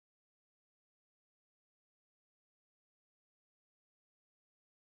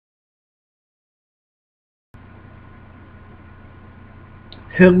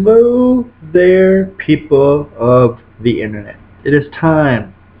Hello there, people of the internet. It is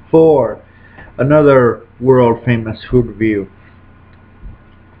time for another world famous food review.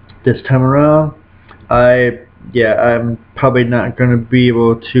 This time around, I'm probably not going to be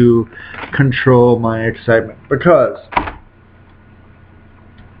able to control my excitement because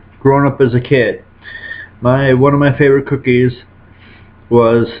growing up as a kid, one of my favorite cookies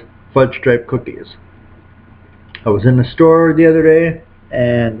was fudge stripe cookies. I was in the store the other day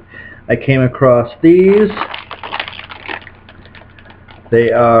and I came across these.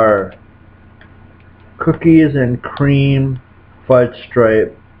 They are cookies and cream fudge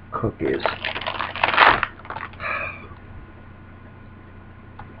stripe cookies.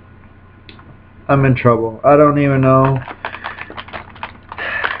 I'm in trouble. I don't even know.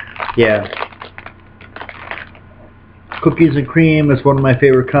 Yeah. Cookies and cream is one of my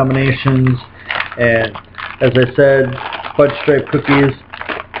favorite combinations, and as I said, fudge stripe cookies.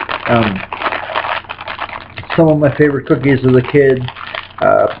 Some of my favorite cookies as a kid,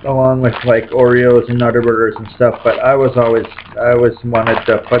 along with like Oreos and Nutter Burgers and stuff. But I always wanted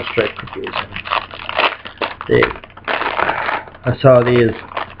the fudge stripe cookies. And I saw these,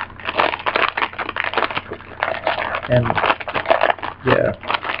 and yeah.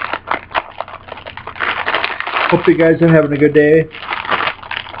 Hope you guys are having a good day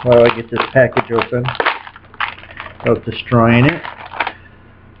while I get this package open without destroying it.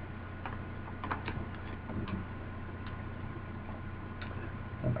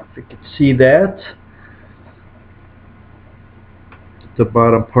 I don't know if you can see that. The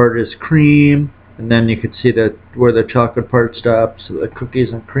bottom part is cream, and then you can see that where the chocolate part stops, so the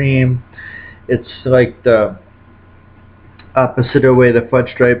cookies and cream. It's like the opposite of the way the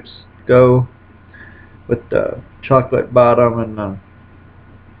fudge stripes go, with the chocolate bottom and the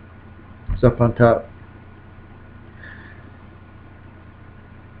stuff on top.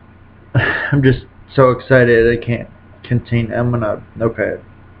 I'm just so excited I can't contain. Okay.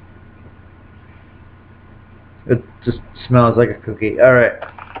 It just smells like a cookie. Alright.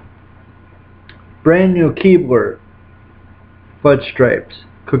 Brand new Keebler fudge stripes,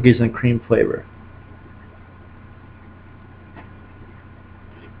 cookies and cream flavor.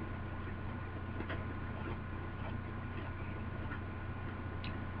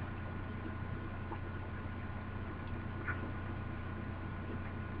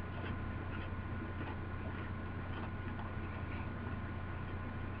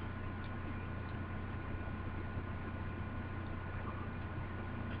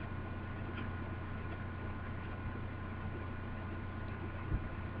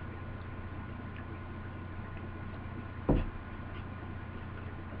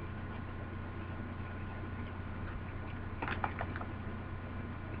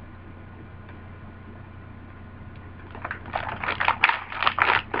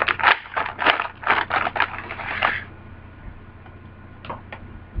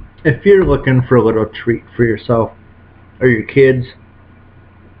 If you're looking for a little treat for yourself or your kids,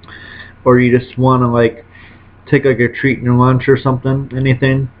 or you just want to like take like a treat in your lunch or something,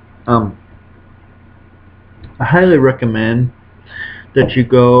 anything, I highly recommend that you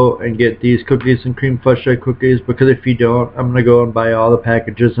go and get these cookies and cream fudge stripe cookies, because if you don't, I'm going to go and buy all the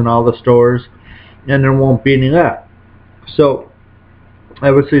packages in all the stores and there won't be any left. So I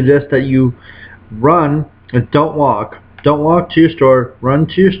would suggest that you run and don't walk to your store, run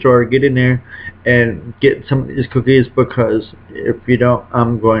to your store, get in there and get some of these cookies, because if you don't,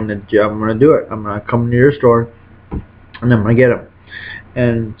 I'm going to do it. I'm going to come to your store and I'm going to get them.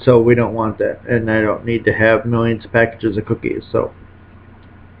 And so we don't want that, and I don't need to have millions of packages of cookies. So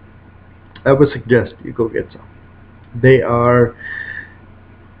I would suggest you go get some. They are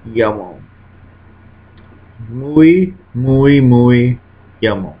yummo. Muy, muy, muy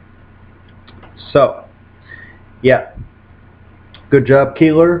yummo. So, yeah. Good job,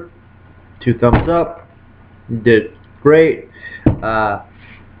 Keebler. 2 thumbs up. You did great. You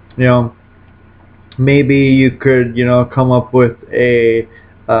know, maybe you could, come up with a,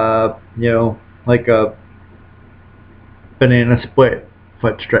 like a banana split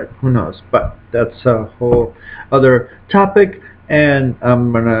fudge stripe. Who knows? But that's a whole other topic, and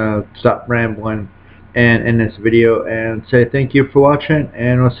I'm gonna stop rambling and end this video and say thank you for watching,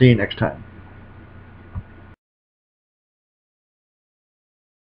 and we'll see you next time.